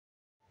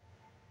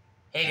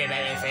Hey there,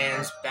 Batman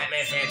fans.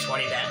 Batman Fan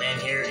 20 Batman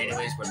here.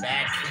 Anyways, we're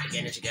back.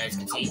 Again, as you guys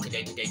can see,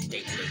 today,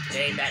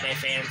 Batman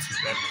fans,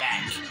 we're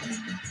back.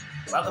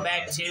 Welcome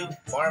back to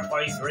Mario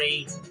Party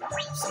 3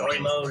 Story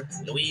Mode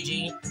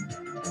Luigi.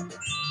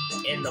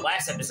 In the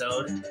last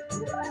episode,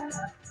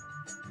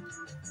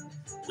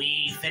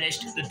 we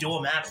finished the dual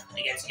map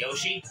against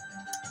Yoshi,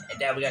 and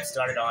then we got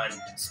started on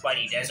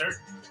Spiny Desert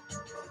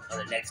on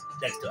the next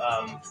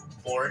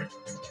board.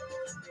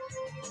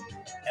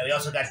 And we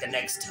also got the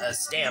next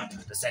stamp,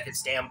 the second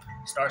stamp,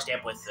 star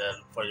stamp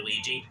for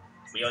Luigi.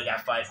 We only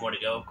got 5 more to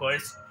go, of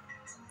course.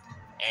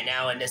 And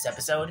now in this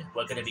episode,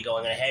 we're going to be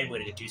going ahead. We're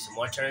going to do some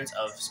more turns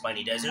of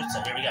Spiny Desert. So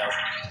here we go.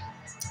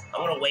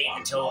 I'm going to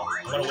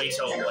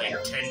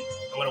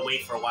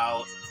wait for a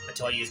while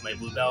until I use my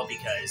blue bell,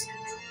 because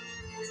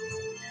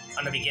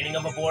on the beginning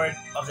of a board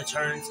of the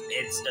turns,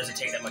 it doesn't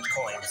take that much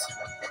coins.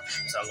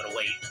 So I'm going to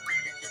wait.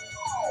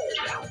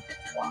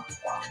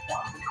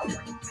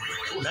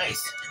 Ooh,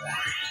 nice.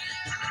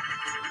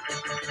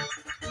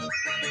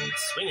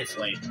 Swing its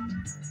way.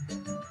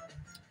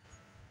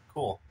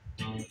 Cool.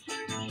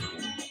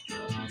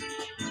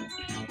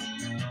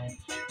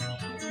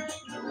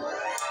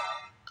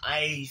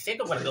 I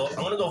think I'm gonna go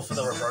for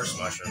the reverse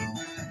mushroom.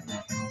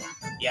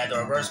 Yeah, the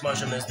reverse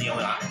mushroom is the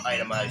only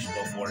item I should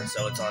go for,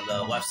 so it's on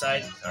the left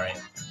side. Alright.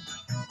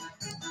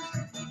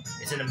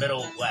 It's in the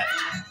middle left.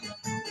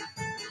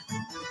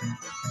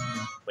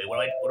 Wait, what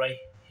do I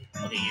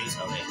okay, use?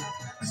 Okay.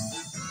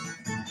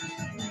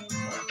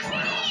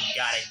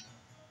 Got it.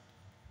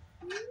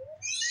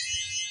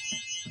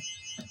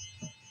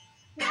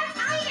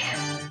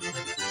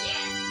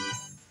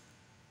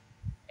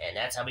 And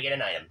that's how we get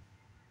an item.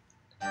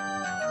 I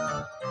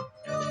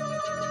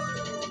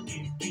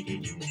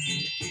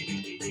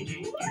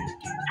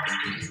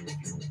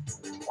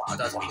thought it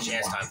was going to be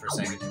chance time for a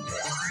second.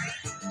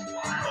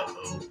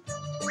 Uh-oh.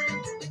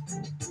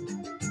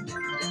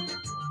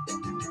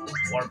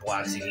 More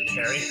blocks you can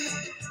carry.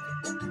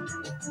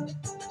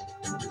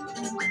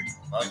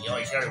 Well, you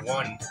only carry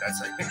one.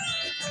 That's like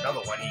another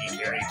one you can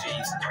carry.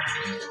 Jeez.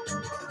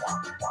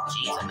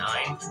 Jeez, a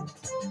 9.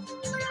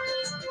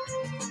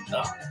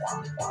 Oh.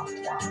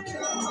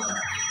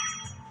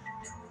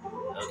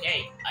 Okay,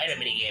 item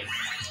minigame.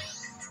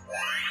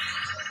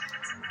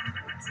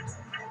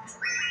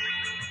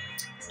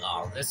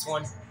 Oh, this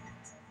one.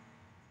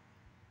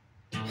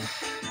 I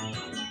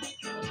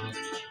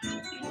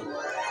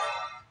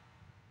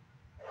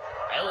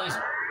always.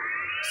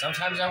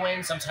 Sometimes I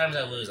win, sometimes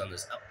I lose on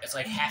this. It's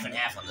like half and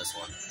half on this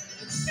one.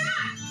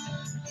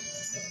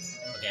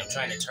 Okay, I'm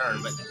trying to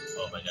turn, but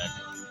oh my god.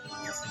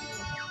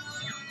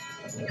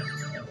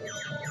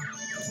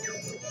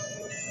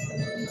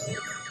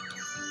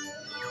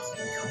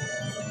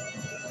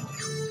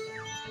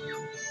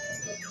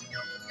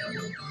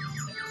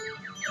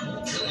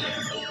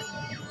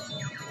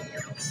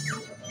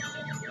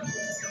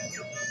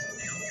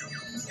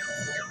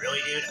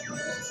 Really, dude?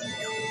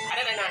 How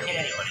did I not hit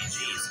anybody?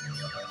 Jeez.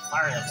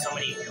 Firing up so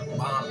many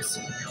bombs.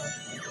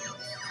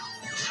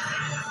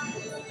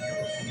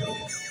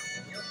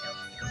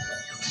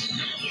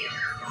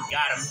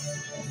 Got him.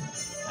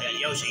 I got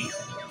Yoshi.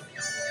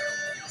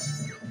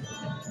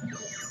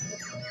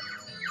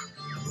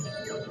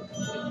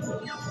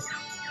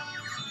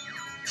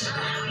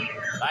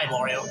 Bye,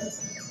 Mario.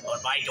 Or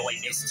bye, Doy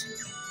Mist.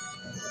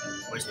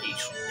 Where's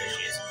Peach? There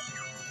she is.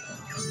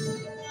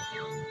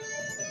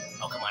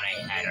 Oh, come on, I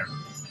had her.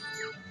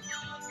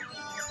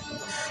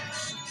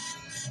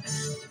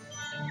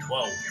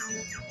 Whoa.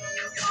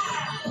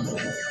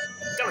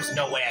 There was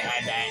no way I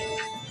had that.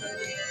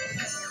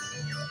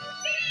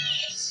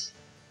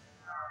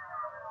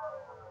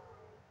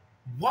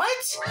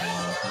 What?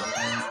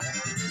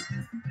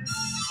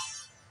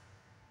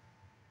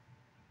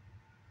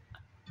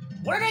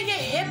 What did I get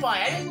hit by?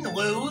 I didn't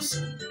lose.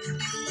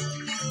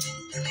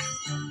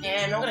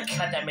 And I'm gonna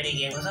cut that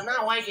minigame because I'm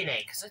not liking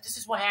it. Because this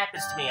is what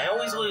happens to me. I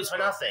always lose for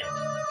nothing.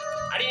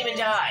 I didn't even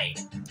die.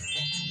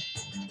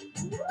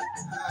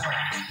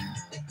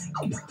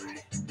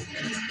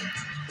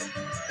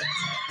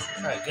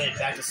 Alright, good.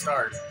 Back to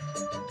start.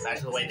 Back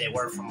to the way they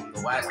were from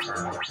the last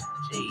turn.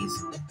 Jeez.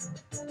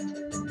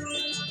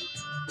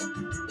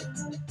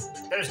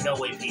 There's no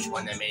way Peach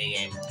won that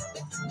minigame.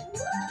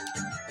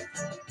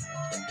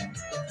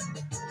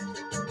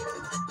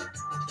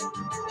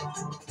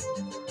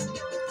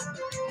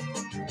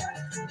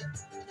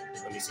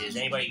 Let me see. Is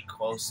anybody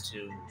close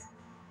to...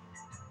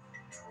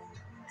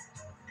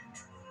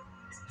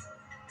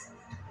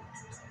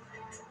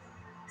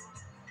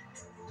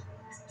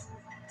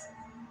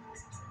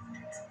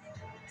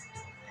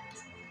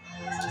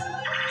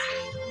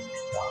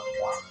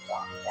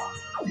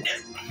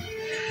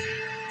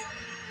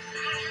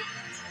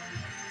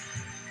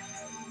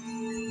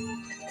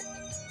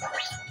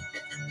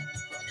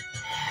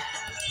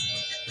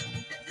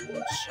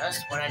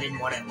 Just when I didn't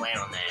want to land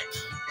on that.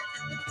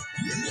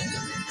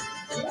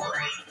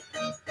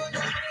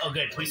 Oh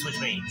good, please switch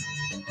me.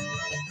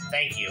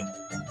 Thank you.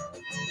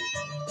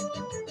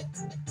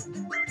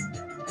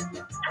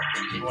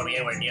 Didn't want to be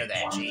anywhere near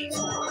that, jeez.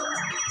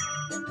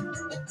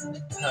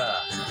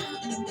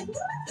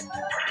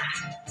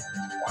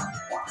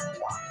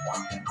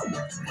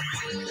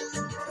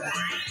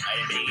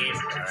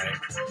 Alright.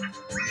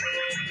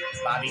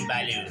 Bobbing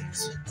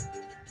balloons.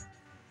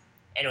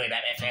 Anyway,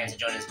 Batman fans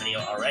enjoyed this video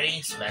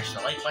already, smash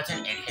the like button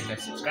and hit the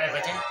subscribe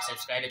button.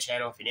 Subscribe to the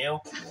channel if you're new,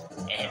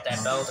 and hit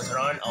that bell to turn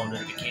on all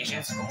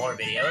notifications for more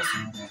videos.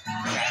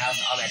 Shout out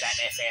to all my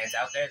Batman fans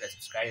out there that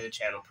subscribe to the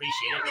channel.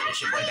 Appreciate it. It's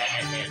your boy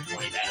Batman fan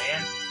 20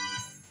 Batman.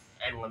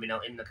 And let me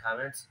know in the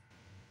comments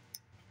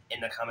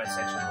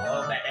section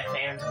below, Batman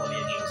fans, what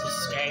video games you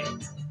subscribe,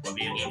 what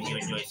video games you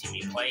enjoy seeing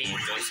me play,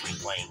 enjoy seeing me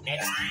playing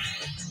next.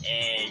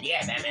 And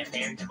yeah, Batman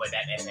fans, your boy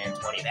Batman fan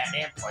 20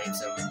 Batman, playing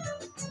some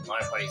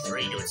Mario Party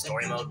 3, doing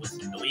story mode with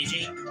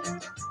Luigi.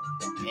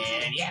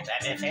 And yeah,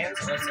 Batman fans,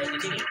 let's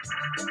continue.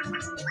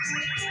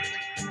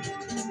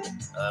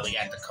 We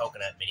got the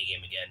coconut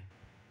minigame again.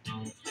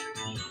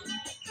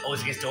 Oh,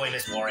 it's against Doing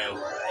Miss Wario.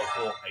 Oh,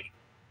 cool.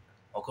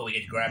 Oh, cool, we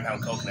get to grab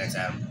pound coconuts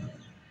out.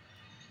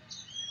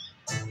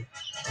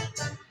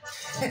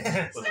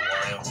 With the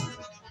Wario.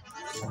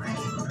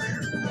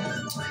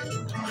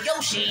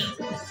 Yoshi!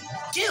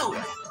 Dude!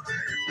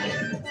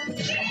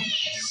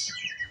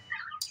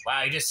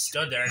 Wow, he just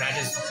stood there and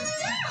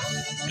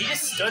he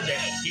just stood there.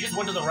 He just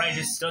went to the right,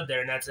 just stood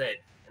there, and that's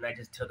it. And I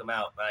just took him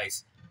out.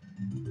 Nice.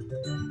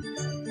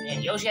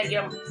 And Yoshi had to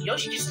get him.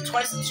 Yoshi just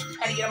twice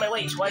had to get on my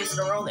way twice in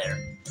a row there.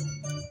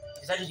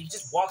 Because he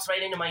just walks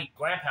right into my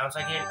ground pound, so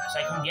I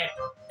couldn't get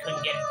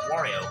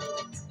Wario.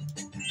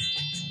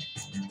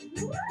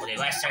 Okay,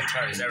 last 10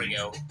 turns. There we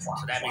go.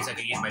 So that means I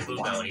could use my boo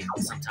ability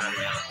sometime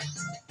now.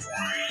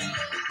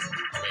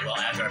 Okay, well,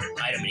 after an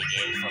item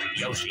minigame from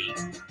Yoshi,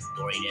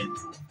 Dory did,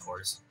 of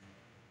course.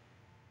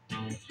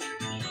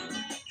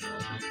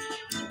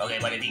 Okay,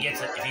 but if he gets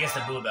the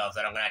boo belt,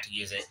 then I'm gonna have to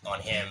use it on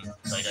him,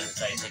 so he doesn't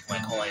try to take my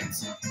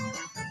coins.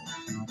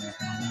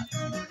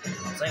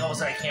 It's like all of a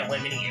sudden I can't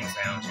win minigames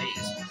now.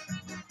 Jeez.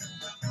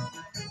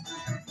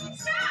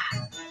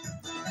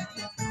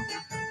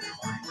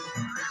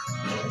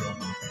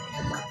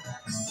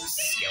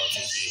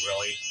 Skeleton key,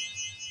 really?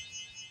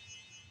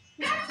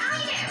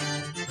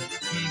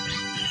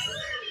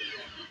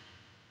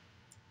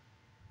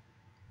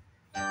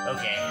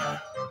 Okay.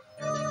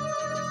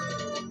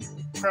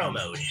 Pro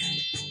mode.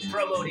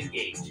 Pro mode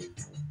engaged.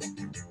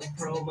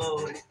 Pro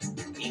mode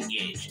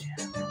engaged.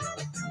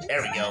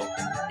 There we go.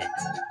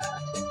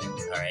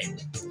 Alright.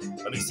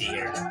 Let me see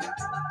here.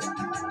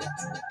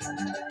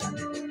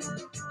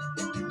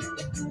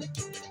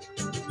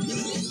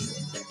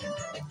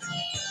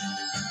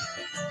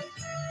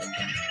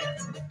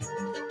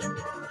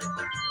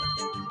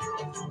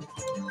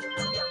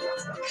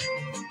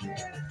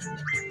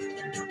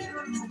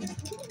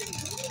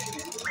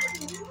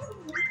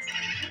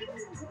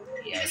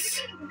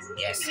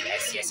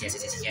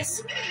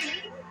 Yes.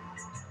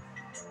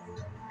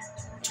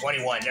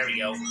 21, there we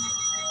go. Ooh,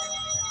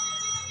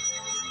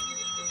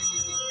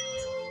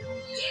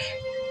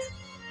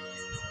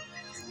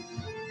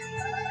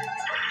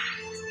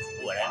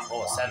 that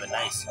 7,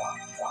 nice.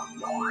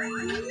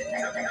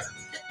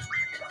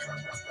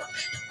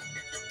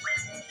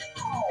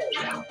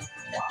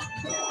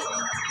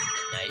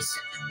 Nice.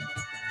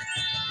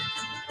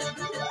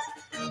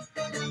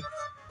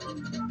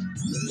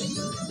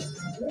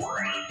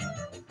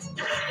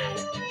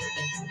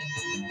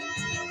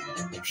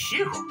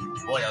 Phew!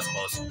 Boy, that was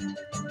close.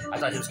 I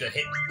thought he was gonna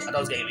hit. I thought it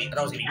was gonna be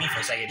me for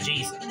a second.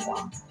 Jeez.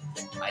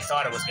 I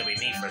thought it was gonna be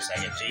me for a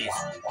second. Jeez.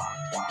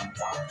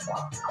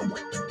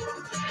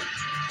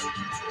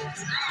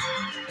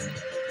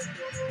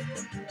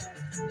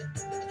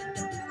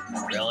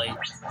 Really?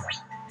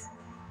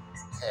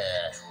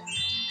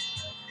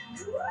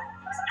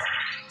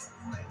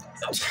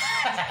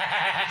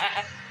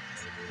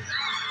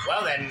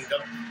 Well then, go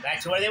back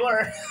to where they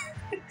were.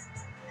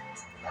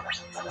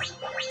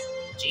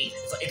 Jeez,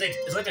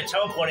 it's like they're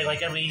teleporting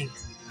like every...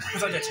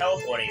 It's like they're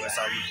teleporting or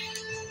something.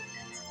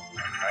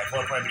 Alright,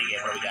 4-point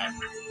minigame, what do we got?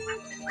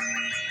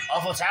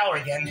 Awful Tower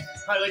again.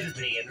 I like this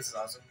minigame, this is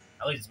awesome.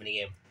 I like this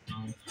minigame.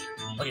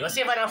 Okay, let's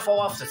see if I don't fall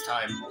off this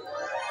time.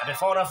 I've been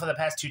falling off for the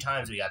past 2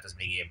 times we got this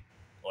minigame.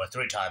 Or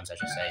 3 times, I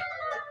should say.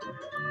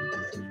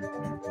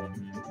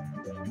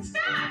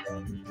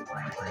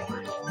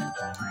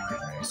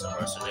 So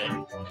far, so good.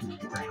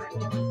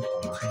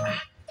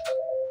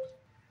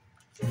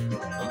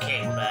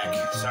 Okay, we're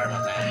back. Sorry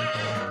about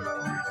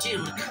that.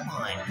 Dude, come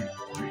on.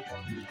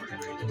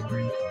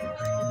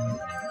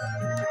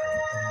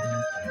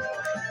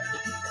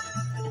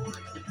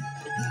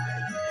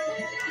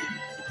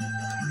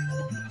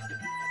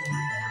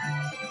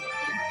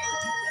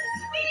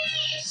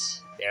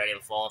 There, I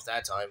didn't fall off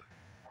that time.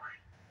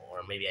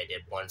 Or maybe I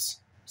did once.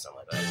 Something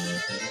like that.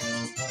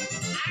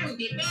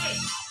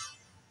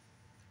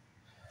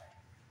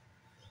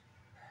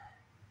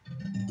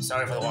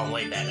 Sorry for the long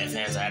wait, Batman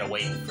fans. I had to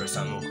wait for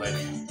something real quick.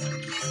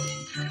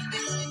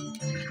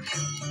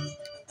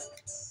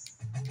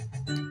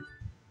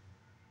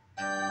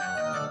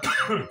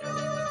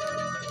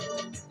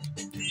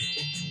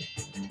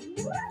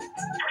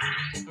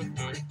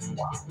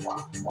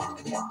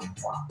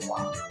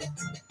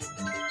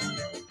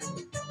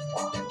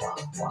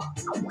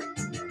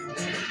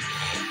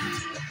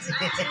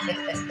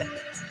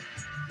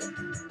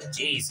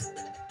 Jeez.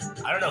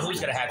 I don't know who's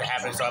gonna have to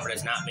happen so but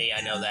it's not me,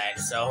 I know that,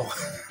 so.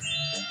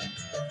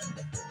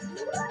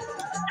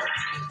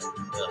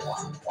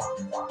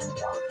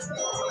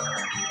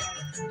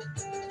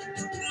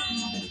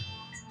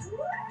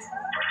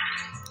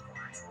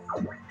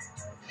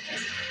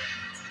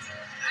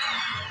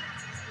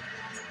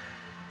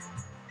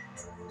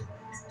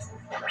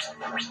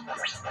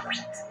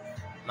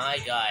 My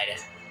God.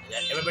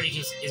 Everybody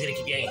is gonna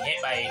keep getting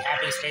hit by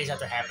happy space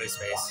after happy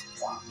space.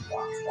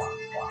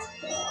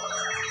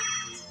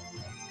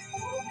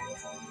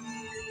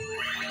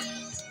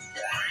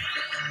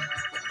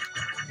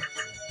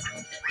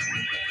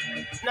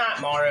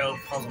 Not Mario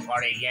Puzzle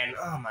Party again.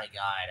 Oh my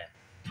God.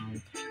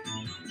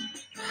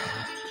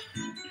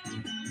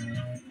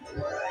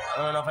 I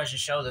don't know if I should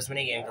show this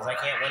minigame because I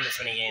can't win this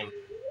minigame.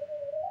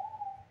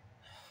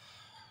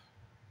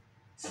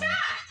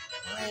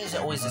 Why is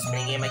it always this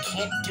minigame? I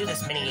can't do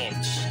this minigame.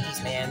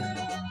 Jeez, man.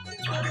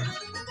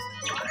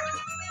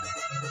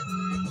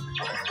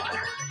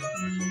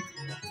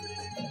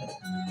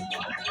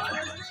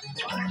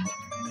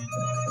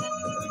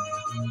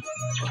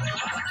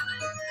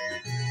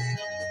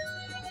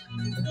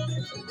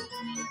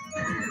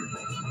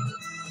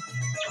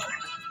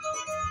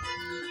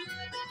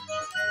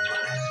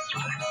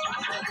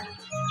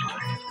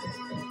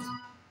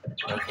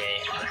 Okay.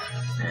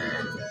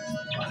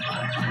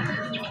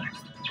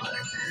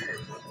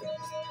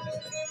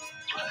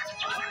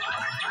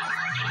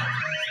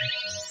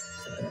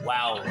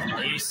 Wow,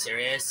 are you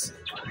serious?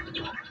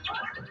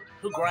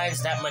 Who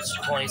grinds that much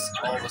coins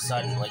all of a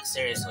sudden? Like,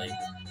 seriously.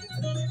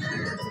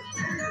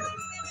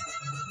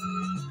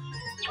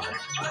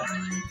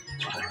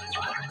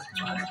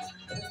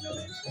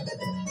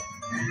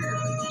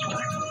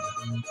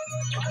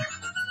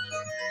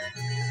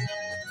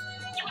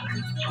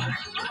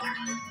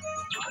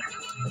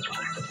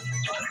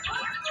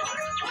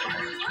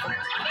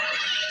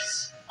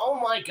 Oh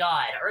my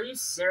God, are you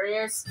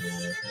serious?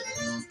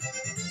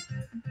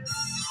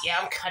 Yeah,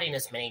 I'm cutting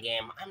this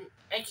minigame.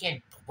 I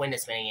can't win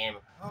this minigame.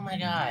 Oh my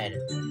God.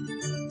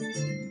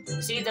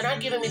 See, they're not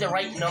giving me the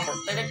right number.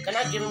 They're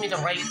not giving me the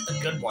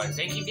good ones.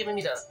 They keep giving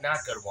me the not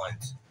good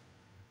ones.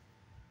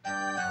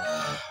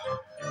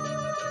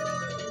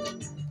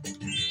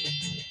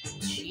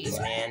 Jeez,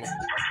 man.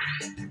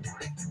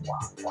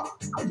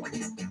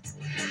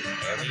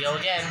 There we go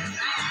again.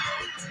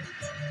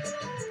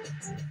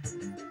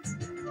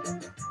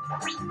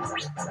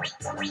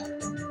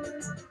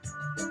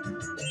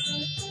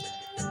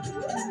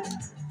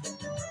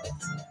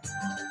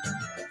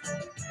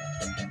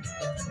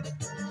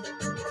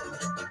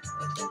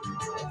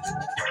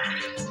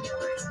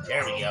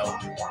 There we go.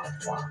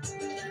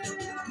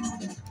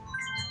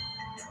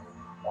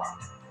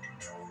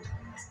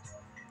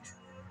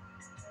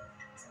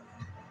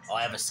 Oh,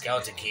 I have a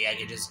skeleton key.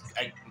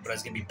 But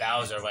it's gonna be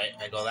Bowser if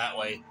I go that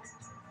way.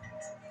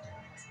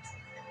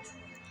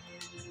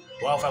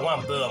 Well, if I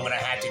want Boo, I'm gonna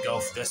have to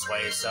go this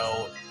way,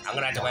 so I'm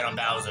gonna have to land on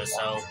Bowser,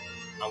 so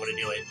I'm gonna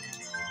do it.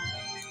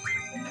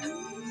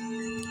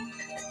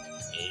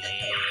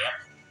 Yep,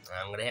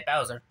 I'm gonna hit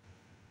Bowser.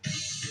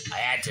 I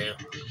had to.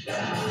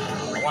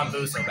 I want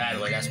Boo so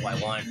badly, that's why I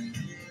won.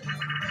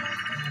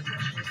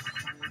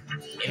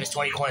 If it's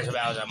 20 coins for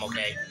Bowser, I'm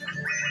okay.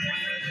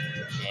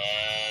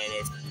 And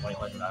it's 20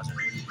 coins for Bowser.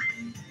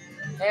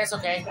 Yeah, it's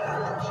okay.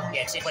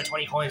 Yeah, take my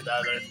 20 coins,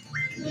 Bowser.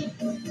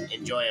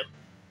 Enjoy them.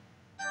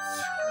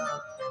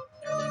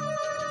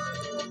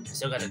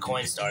 Still got the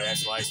coin star,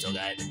 that's why I still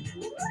got it.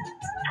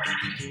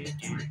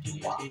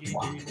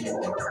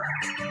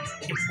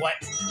 What?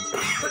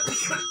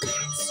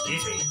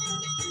 Excuse me.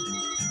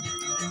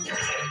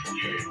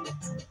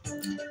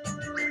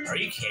 Are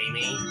you kidding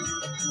me?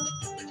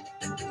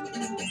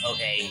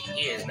 Okay,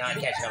 he is not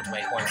catching up to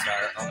my coin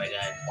star. Oh my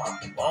God.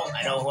 Well,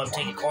 I know who I'm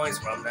taking coins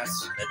from.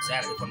 That's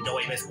exactly from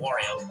Doughy Miss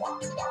Wario.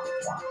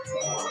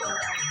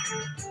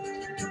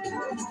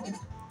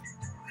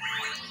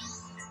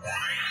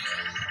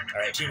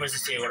 Alright, 2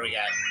 versus 2, what do we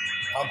got?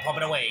 I'm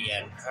pumping away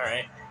again.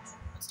 Alright,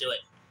 let's do it.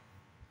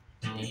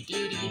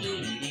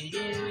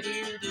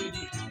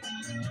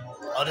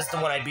 Oh, this is the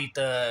one I beat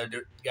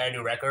the guy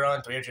new record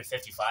on?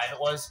 355 it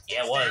was?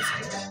 Yeah, it was.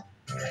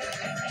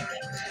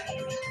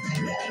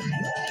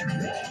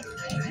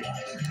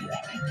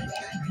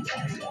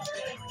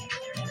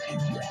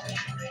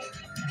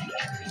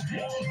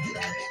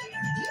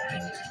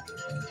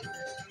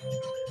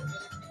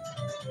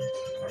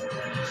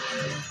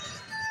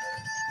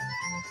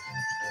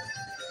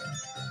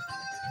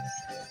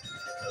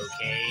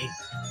 Okay.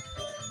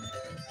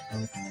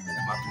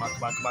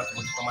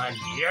 Come on.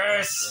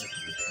 Yes!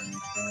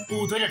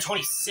 Ooh,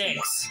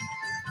 326.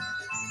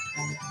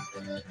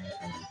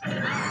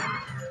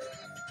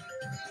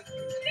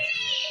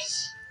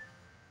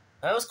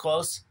 That was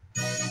close.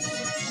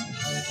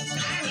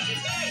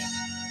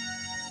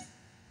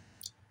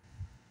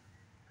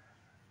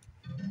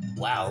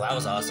 Wow, that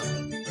was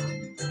awesome.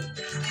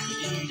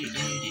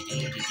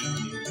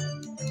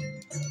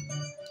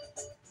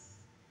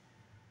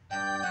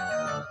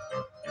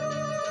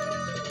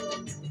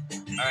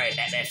 Alright,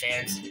 Batman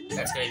fans.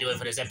 That's going to do it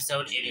for this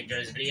episode. If you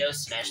enjoyed this video,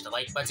 smash the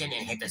like button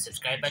and hit the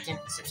subscribe button.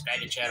 Subscribe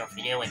to the channel if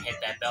you're new and hit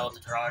that bell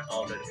to turn on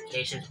all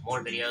notifications.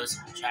 More videos.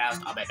 Shout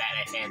out to all my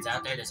Batman fans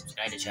out there that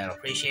subscribe to the channel.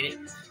 Appreciate it.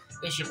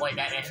 This is your boy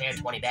Batman Fan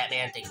 20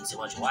 Batman. Thank you so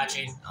much for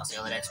watching. I'll see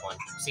you on the next one.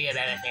 See ya,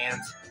 Batman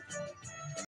fans.